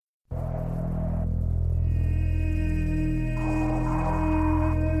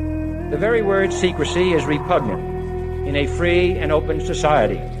The very word secrecy is repugnant in a free and open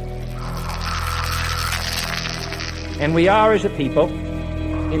society. And we are, as a people,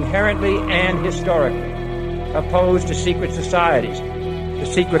 inherently and historically opposed to secret societies, to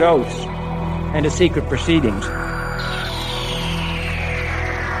secret oaths, and to secret proceedings.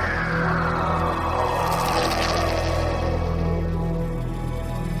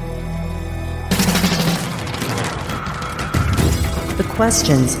 The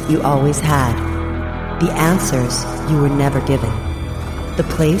questions you always had. The answers you were never given. The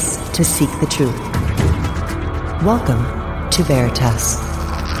place to seek the truth. Welcome to Veritas.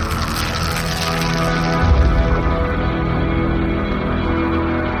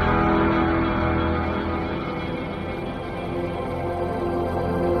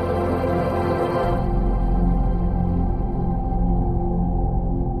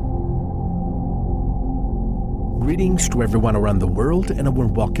 Greetings to everyone around the world, and a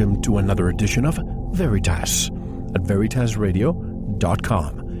warm welcome to another edition of Veritas at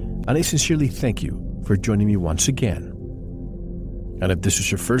veritasradio.com. And I sincerely thank you for joining me once again. And if this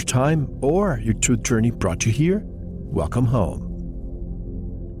is your first time or your truth journey brought you here, welcome home.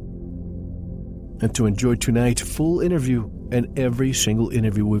 And to enjoy tonight's full interview and every single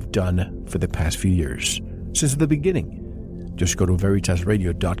interview we've done for the past few years, since the beginning, just go to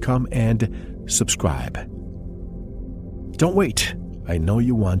veritasradio.com and subscribe. Don't wait. I know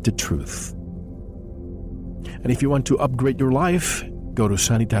you want the truth. And if you want to upgrade your life, go to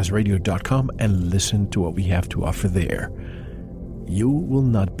sanitasradio.com and listen to what we have to offer there. You will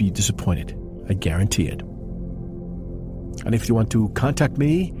not be disappointed. I guarantee it. And if you want to contact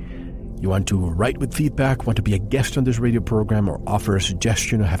me, you want to write with feedback, want to be a guest on this radio program, or offer a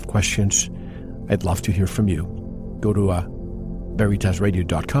suggestion or have questions, I'd love to hear from you. Go to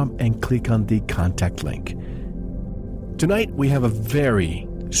veritasradio.com and click on the contact link. Tonight, we have a very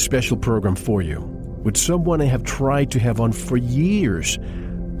special program for you with someone I have tried to have on for years.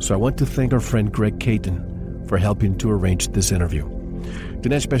 So I want to thank our friend Greg Caton for helping to arrange this interview.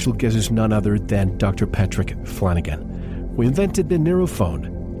 Tonight's special guest is none other than Dr. Patrick Flanagan, who invented the Neurophone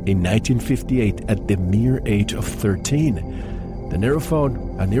in 1958 at the mere age of 13. The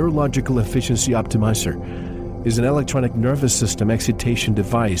Neurophone, a neurological efficiency optimizer, is an electronic nervous system excitation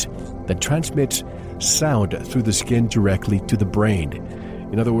device that transmits sound through the skin directly to the brain.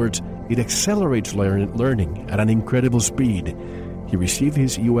 In other words, it accelerates learning at an incredible speed. He received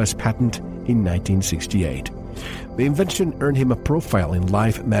his U.S. patent in 1968. The invention earned him a profile in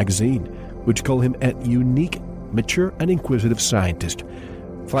Life magazine, which called him a unique, mature, and inquisitive scientist.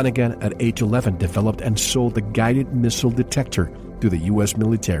 Flanagan, at age 11, developed and sold the guided missile detector to the U.S.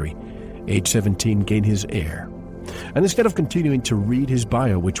 military. Age 17, gained his heir. And instead of continuing to read his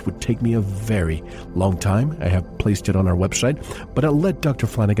bio, which would take me a very long time, I have placed it on our website, but I'll let Dr.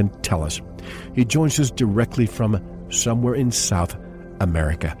 Flanagan tell us. He joins us directly from somewhere in South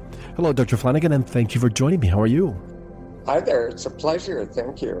America. Hello, Dr. Flanagan, and thank you for joining me. How are you? Hi there. It's a pleasure.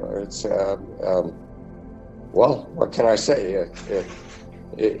 Thank you. It's, well, what can I say?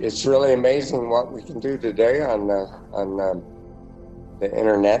 It's really amazing what we can do today on the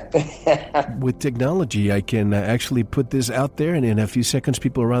internet. With technology, I can actually put this out there, and in a few seconds,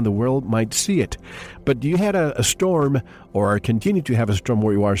 people around the world might see it. But you had a storm, or continue to have a storm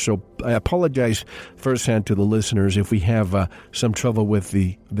where you are, so I apologize firsthand to the listeners if we have some trouble with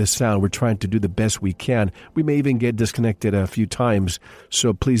the sound. We're trying to do the best we can. We may even get disconnected a few times,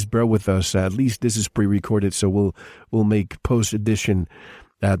 so please bear with us. At least this is pre-recorded, so we'll make post-edition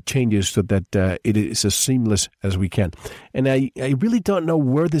changes so that it is as seamless as we can. And I really don't know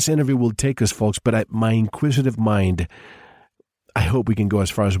where this interview will take us, folks, but my inquisitive mind, I hope we can go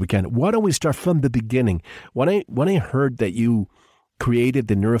as far as we can. Why don't we start from the beginning? When I heard that you created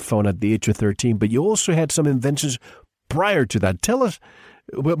the Neurophone at the age of 13, but you also had some inventions prior to that. Tell us,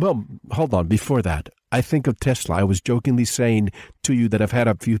 well, hold on, before that, I think of Tesla. I was jokingly saying to you that I've had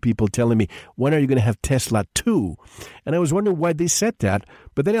a few people telling me, when are you going to have Tesla 2? And I was wondering why they said that.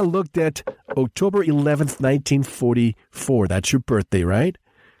 But then I looked at October 11th, 1944. That's your birthday, right?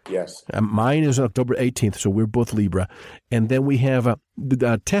 Yes. Mine is October 18th, so we're both Libra. And then we have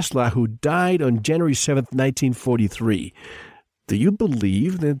Tesla, who died on January 7th, 1943. Do you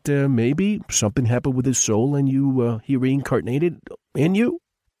believe that maybe something happened with his soul and he reincarnated in you?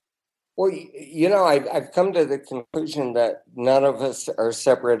 Well, you know, I've come to the conclusion that none of us are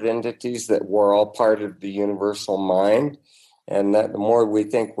separate entities, that we're all part of the universal mind, and that the more we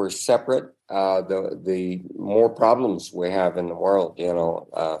think we're separate, the more problems we have in the world, you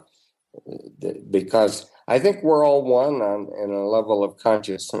know, because I think we're all one in a level of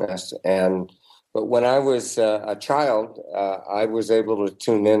consciousness, and But when I was a child, I was able to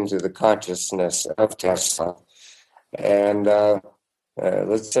tune into the consciousness of Tesla. And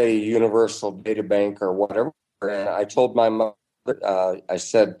let's say Universal Data Bank or whatever. And I told my mother, I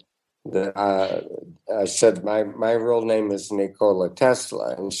said my real name is Nikola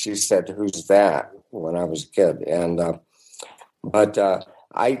Tesla, and she said, "Who's that?" When I was a kid, and but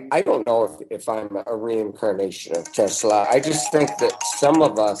I don't know if I'm a reincarnation of Tesla. I just think that some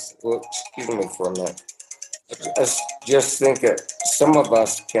of us, excuse me for a minute, just think that some of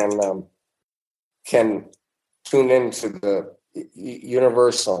us can tune into the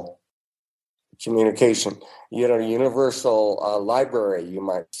universal communication, universal library, you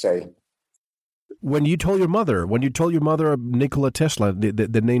might say. When you told your mother Nikola Tesla,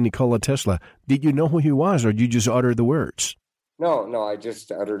 the name Nikola Tesla, did you know who he was, or did you just utter the words? No, I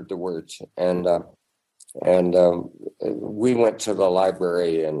just uttered the words, and we went to the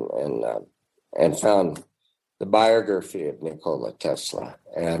library and found the biography of Nikola Tesla,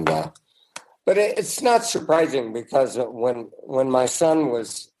 and but it's not surprising, because when my son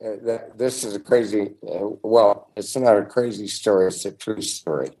was, this is a crazy, well, it's not a crazy story, it's a true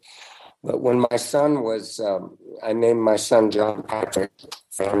story. But when my son was, I named my son John Patrick,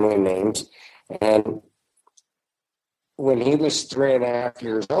 family names, and when he was 3.5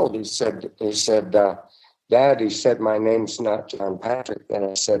 years old, he said, "Dad," he said, "my name's not John Patrick." And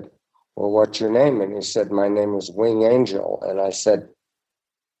I said, "Well, what's your name?" And he said, "My name is Wing Angel." And I said,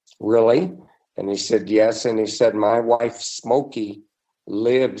 "Really?" And he said, "Yes." And he said, "My wife, Smokey,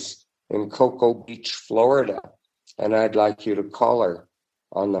 lives in Cocoa Beach, Florida, and I'd like you to call her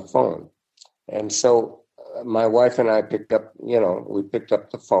on the phone." And so my wife and I picked up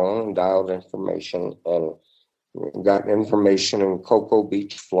the phone and dialed information and got information in Cocoa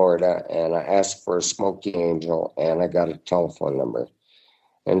Beach, Florida. And I asked for a Smokey Angel, and I got a telephone number.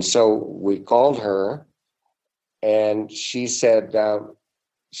 And so we called her, and she said,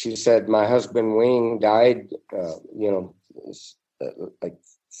 "My husband Wing died, like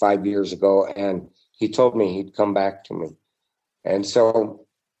 5 years ago, and he told me he'd come back to me." And so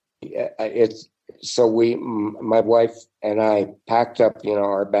my wife and I packed up,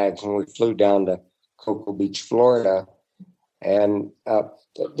 our bags, and we flew down to Cocoa Beach, Florida. And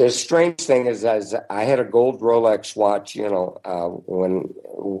the strange thing is, as I had a gold Rolex watch,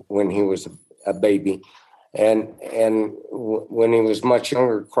 when he was a baby. And when he was much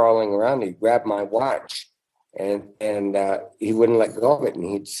younger, crawling around, he grabbed my watch, and he wouldn't let go of it, and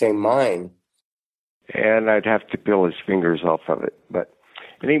he'd say "mine," and I'd have to peel his fingers off of it. But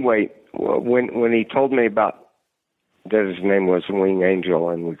anyway, when he told me about that his name was Wing Angel,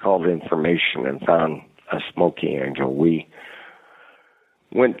 and we called information and found a Smokey Angel, we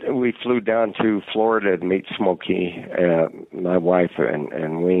flew down to Florida to meet Smokey, my wife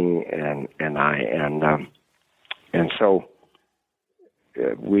and Wing and I, and so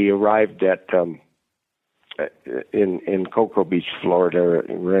we arrived at in Cocoa Beach, Florida,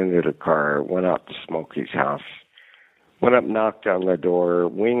 rented a car, went out to Smokey's house, went up, knocked on the door.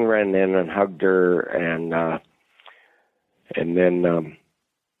 Wing ran in and hugged her, and then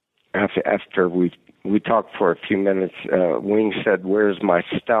after we talked for a few minutes, Wing said, "Where's my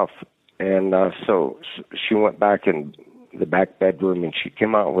stuff?" And so she went back in the back bedroom, and she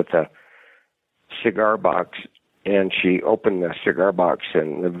came out with a cigar box, and she opened the cigar box,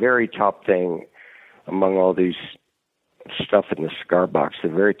 and the very top thing among all these stuff in the cigar box, the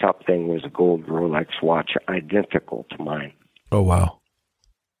very top thing was a gold Rolex watch, identical to mine. Oh, wow.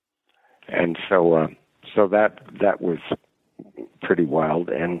 And so that was pretty wild.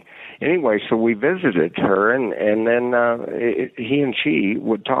 And anyway, so we visited her, and then he and she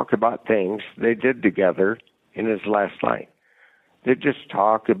would talk about things they did together in his last life. They'd just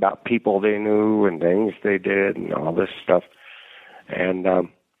talk about people they knew and things they did and all this stuff. And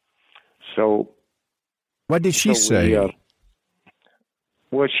so... What did she say?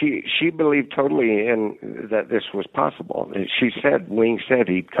 Well, she believed totally in that this was possible. She said, Wing said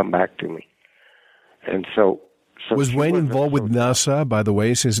he'd come back to me. And so was Wayne involved with NASA, by the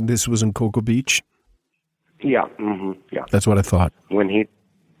way, since this was in Cocoa Beach? Yeah, yeah. That's what I thought.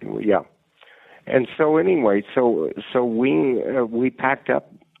 Yeah. And so anyway, so we packed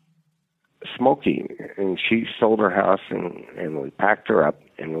up Smokey, and she sold her house, and we packed her up,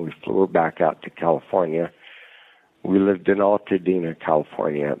 and we flew her back out to California. We lived in Altadena,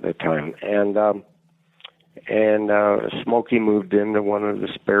 California at the time, and Smokey moved into one of the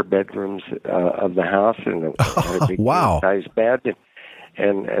spare bedrooms of the house, and it had a big size bed,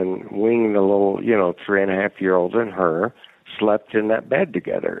 and Wing, the little 3.5-year-old, and her slept in that bed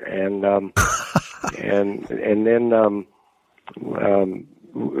together, and then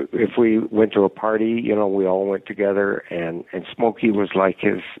if we went to a party, we all went together, and Smokey was like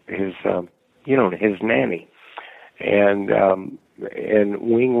his nanny, and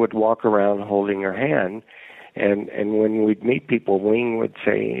Wing would walk around holding her hand, and when we'd meet people, Wing would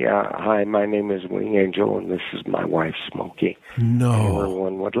say, "Hi, my name is Wing Angel, and this is my wife, Smokey." No, and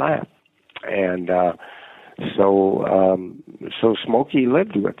everyone would laugh, and so Smokey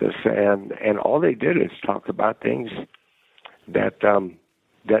lived with us, and all they did is talk about things that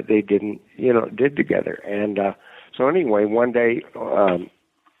they did together. And so anyway, one day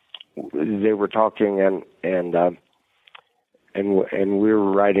they were talking, and we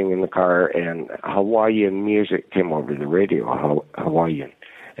were riding in the car, and Hawaiian music came over the radio, Hawaiian.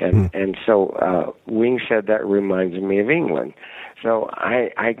 And so Wing said, that reminds me of England. So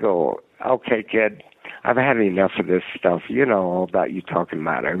I go, okay, kid, I've had enough of this stuff, all about you talking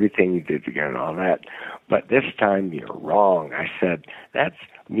about everything you did together and all that. But this time you're wrong. I said, that's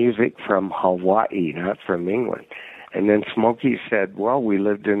music from Hawaii, not from England. And then Smokey said, well, we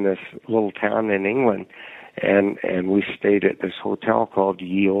lived in this little town in England, and we stayed at this hotel called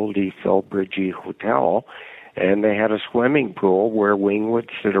Ye Olde Philbridge Hotel, and they had a swimming pool where Wing would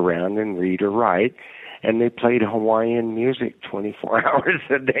sit around and read or write, and they played Hawaiian music 24 hours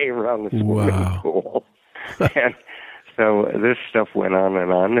a day around the swimming pool. And so this stuff went on,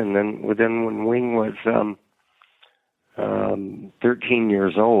 and then when Wing was 13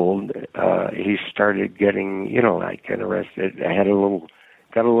 years old, he started getting, interested. I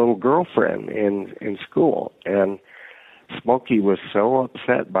got a little girlfriend in school, and Smokey was so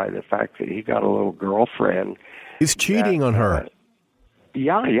upset by the fact that he got a little girlfriend. He's cheating on her.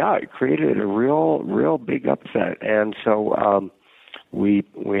 Yeah, it created a real big upset, and so we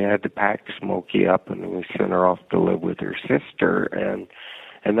had to pack Smokey up, and we sent her off to live with her sister, and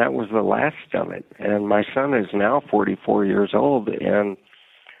that was the last of it. And my son is now 44 years old, and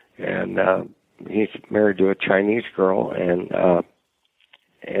he's married to a Chinese girl, and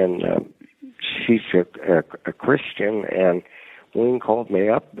she's a Christian. And Wing called me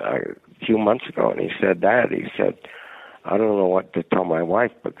up a few months ago, and he said, I don't know what to tell my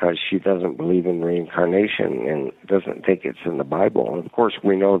wife because she doesn't believe in reincarnation and doesn't think it's in the Bible. And of course,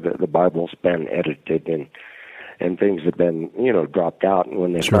 we know that the Bible's been edited and things have been, dropped out. And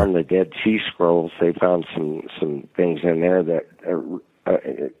when they found the Dead Sea Scrolls, they found some things in there that,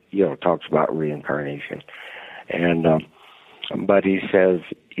 talks about reincarnation. And but he says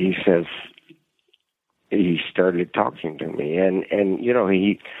he started talking to me, and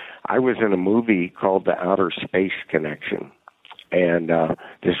I was in a movie called The Outer Space Connection, and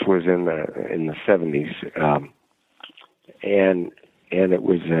this was in the 70s, and it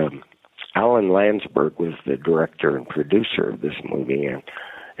was Alan Landsberg was the director and producer of this movie,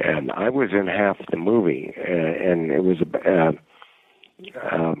 and I was in half the movie, and it was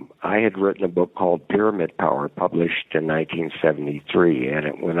I had written a book called Pyramid Power, published in 1973, and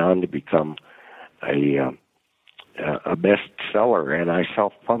it went on to become a bestseller, and I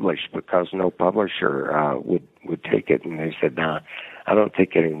self-published because no publisher would take it, and they said, "Nah, I don't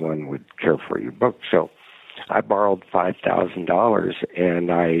think anyone would care for your book." So I borrowed $5,000,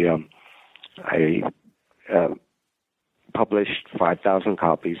 and I published 5,000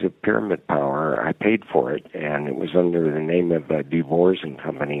 copies of Pyramid Power. I paid for it, and it was under the name of DeVores and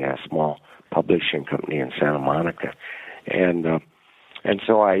Company, a small publishing company in Santa Monica, and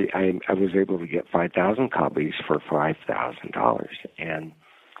so I was able to get 5,000 copies for $5,000, and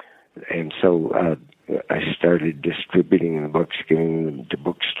so I started distributing the books, giving them to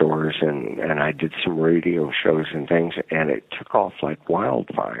bookstores, and I did some radio shows and things, and it took off like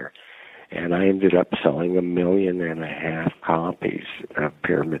wildfire. And I ended up selling 1.5 million copies of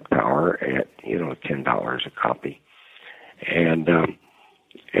Pyramid Power at $10 a copy, and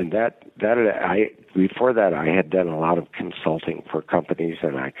before that I had done a lot of consulting for companies,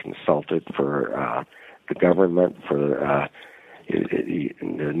 and I consulted for the government, for the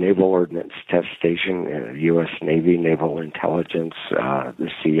Naval Ordnance Test Station, U.S. Navy, Naval Intelligence, the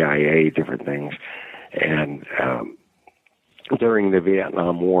CIA, different things, and during the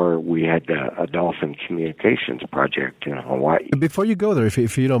Vietnam War, we had a Dolphin Communications project in Hawaii. Before you go there,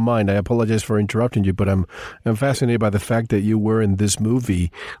 if you don't mind, I apologize for interrupting you, but I'm fascinated by the fact that you were in this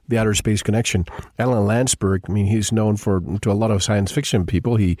movie, The Outer Space Connection. Alan Landsberg, he's known to a lot of science fiction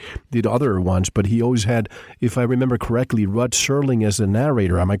people. He did other ones, but he always had, if I remember correctly, Rod Serling as the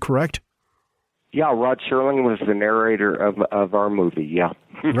narrator. Am I correct? Yeah, Rod Serling was the narrator of our movie, yeah.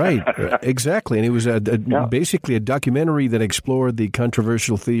 Right, exactly. And it was basically a documentary that explored the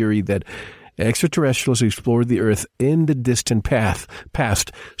controversial theory that extraterrestrials explored the Earth in the distant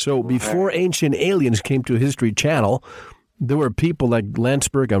past. So before Ancient Aliens came to History Channel, There were people like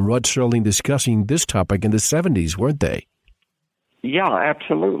Landsberg and Rod Serling discussing this topic in the 70s, weren't they? Yeah,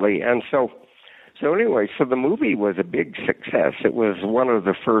 absolutely. And so anyway, so the movie was a big success. It was one of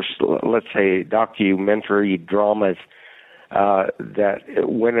the first, let's say, documentary dramas that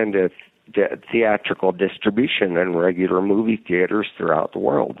went into theatrical distribution in regular movie theaters throughout the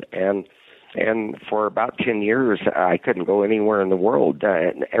world. And for about 10 years, I couldn't go anywhere in the world.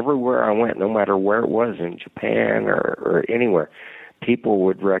 And everywhere I went, no matter where it was, in Japan or anywhere, people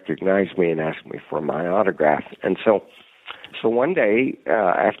would recognize me and ask me for my autograph. And so one day,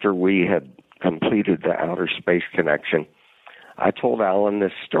 after we had completed the Outer Space Connection, I told Alan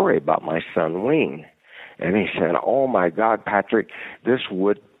this story about my son, Wing. And he said, "Oh, my God, Patrick, this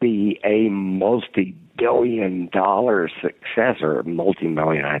would be a multi-billion-dollar success," or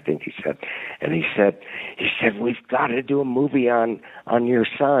multi-million, I think he said. And he said, "We've got to do a movie on your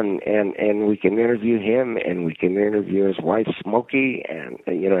son, and we can interview him, and we can interview his wife, Smokey, and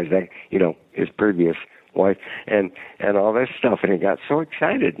his previous wife, and all this stuff." And he got so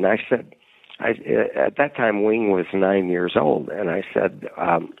excited. And I said, at that time, Wing was 9 years old, and I said,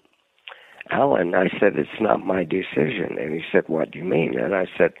 "Alan," I said, "it's not my decision." And he said, "What do you mean?" And I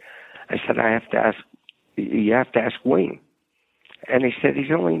said, you have to ask Wing. And he said,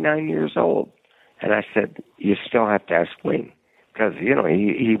 "He's only 9 years old." And I said, "You still have to ask Wing." Because, he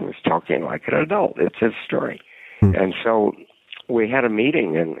was talking like an adult. It's his story. And so we had a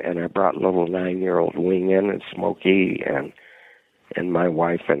meeting, and I brought little 9-year-old Wing in, and Smokey, and my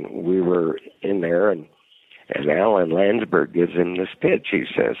wife, and we were in there, and Alan Landsberg gives him this pitch. He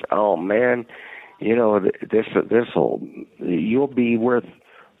says, "Oh man, you'll be worth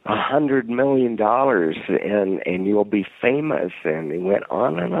 $100 million, and you'll be famous." And he went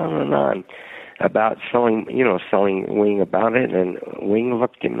on and on and on about selling Wing about it. And Wing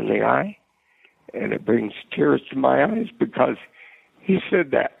looked him in the eye, and it brings tears to my eyes, because he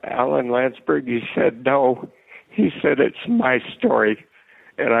said that Alan Landsberg, he said, "No," he said, "it's my story,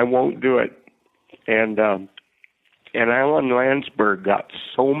 and I won't do it." And Alan Landsberg got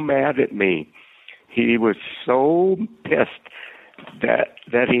so mad at me. He was so pissed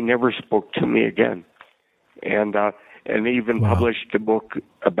that he never spoke to me again. And even published a book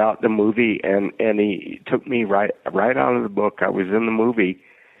about the movie, and he took me right out of the book. I was in the movie.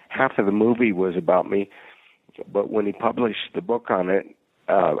 Half of the movie was about me. But when he published the book on it,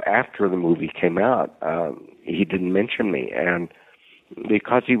 after the movie came out, he didn't mention me. And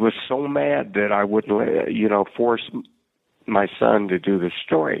because he was so mad that I wouldn't, force my son to do the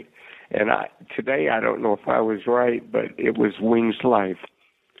story. And today, I don't know if I was right, but it was Wing's life.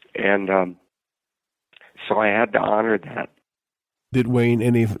 And so I had to honor that. Did Wayne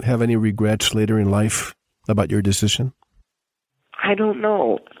have any regrets later in life about your decision? I don't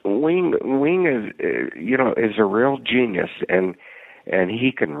know. Wing is, is a real genius, and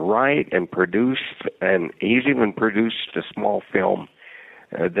he can write and produce, and he's even produced a small film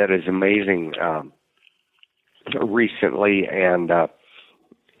that is amazing recently, and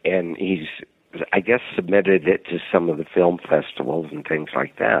he's, I guess, submitted it to some of the film festivals and things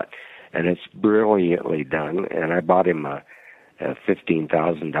like that, and it's brilliantly done. And I bought him a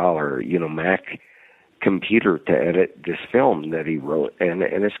 $15,000 Mac computer to edit this film that he wrote, and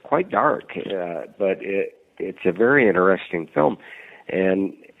it's quite dark, but it's a very interesting film.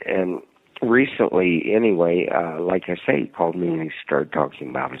 And recently, anyway, like I say, he called me and he started talking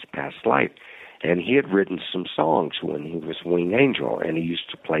about his past life. And he had written some songs when he was Wing Angel, and he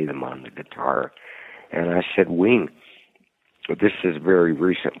used to play them on the guitar. And I said, "Wing," this is a very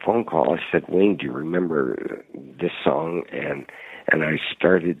recent phone call. I said, "Wing, do you remember this song?" And I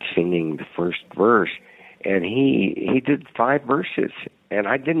started singing the first verse, and he did 5 verses, and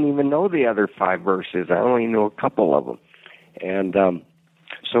I didn't even know the other 5 verses. I only knew a couple of them. And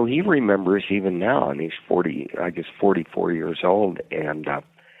so he remembers even now, and he's 44 years old, and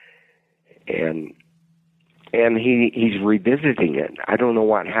he's revisiting it. I don't know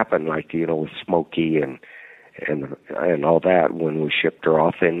what happened, with Smokey and all that when we shipped her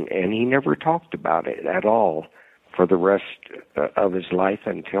off, and he never talked about it at all for the rest of his life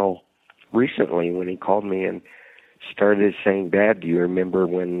until recently, when he called me and started saying, "Dad, do you remember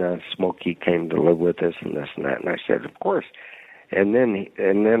when Smokey came to live with us and this and that?" And I said, "Of course." And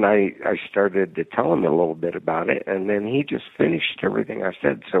then I started to tell him a little bit about it, and then he just finished everything I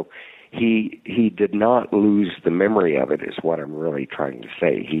said. So he did not lose the memory of it, is what I'm really trying to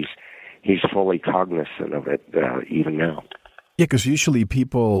say. He's fully cognizant of it even now. Yeah, because usually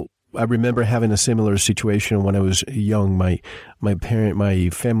people, I remember having a similar situation when I was young. My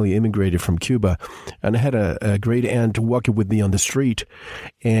family immigrated from Cuba, and I had a great aunt walking with me on the street,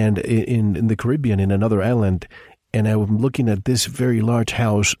 and in the Caribbean, in another island. and I'm looking at this very large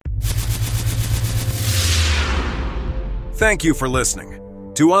house. Thank you for listening.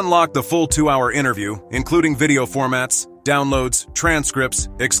 To unlock the full 2-hour interview, including video formats, downloads, transcripts,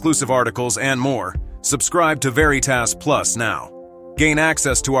 exclusive articles, and more, subscribe to Veritas Plus now. Gain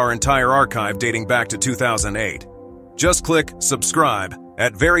access to our entire archive dating back to 2008. Just click subscribe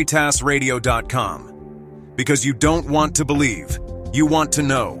at veritasradio.com. Because you don't want to believe, you want to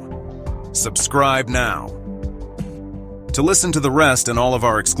know. Subscribe now. To listen to the rest and all of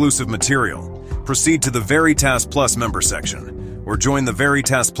our exclusive material, proceed to the Veritas Plus member section or join the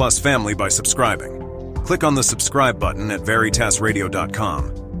Veritas Plus family by subscribing. Click on the subscribe button at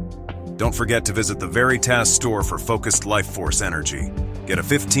veritasradio.com. Don't forget to visit the Veritas store for focused life force energy. Get a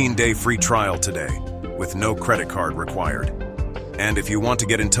 15-day free trial today with no credit card required. And if you want to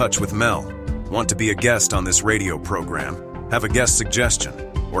get in touch with Mel, want to be a guest on this radio program, have a guest suggestion,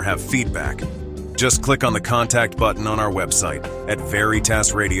 or have feedback, just click on the contact button on our website at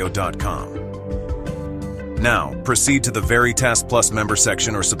veritasradio.com. Now, proceed to the Veritas Plus member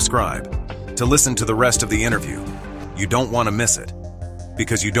section or subscribe to listen to the rest of the interview. You don't want to miss it.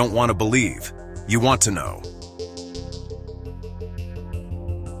 Because you don't want to believe, you want to know.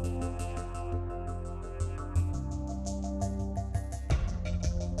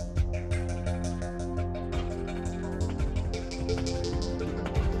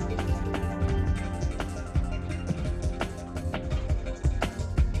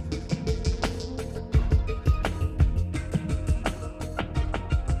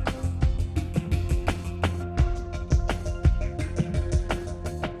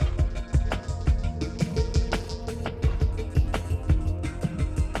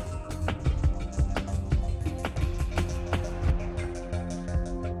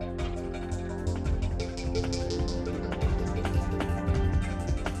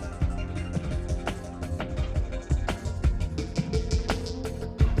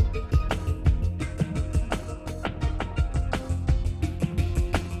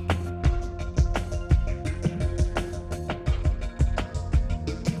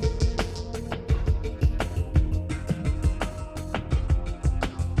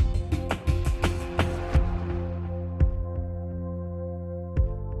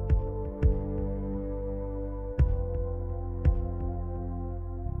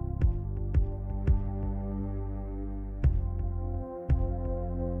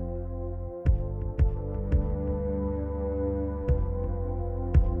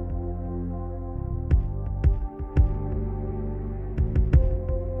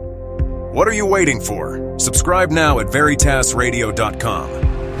 What are you waiting for? Subscribe now at veritasradio.com.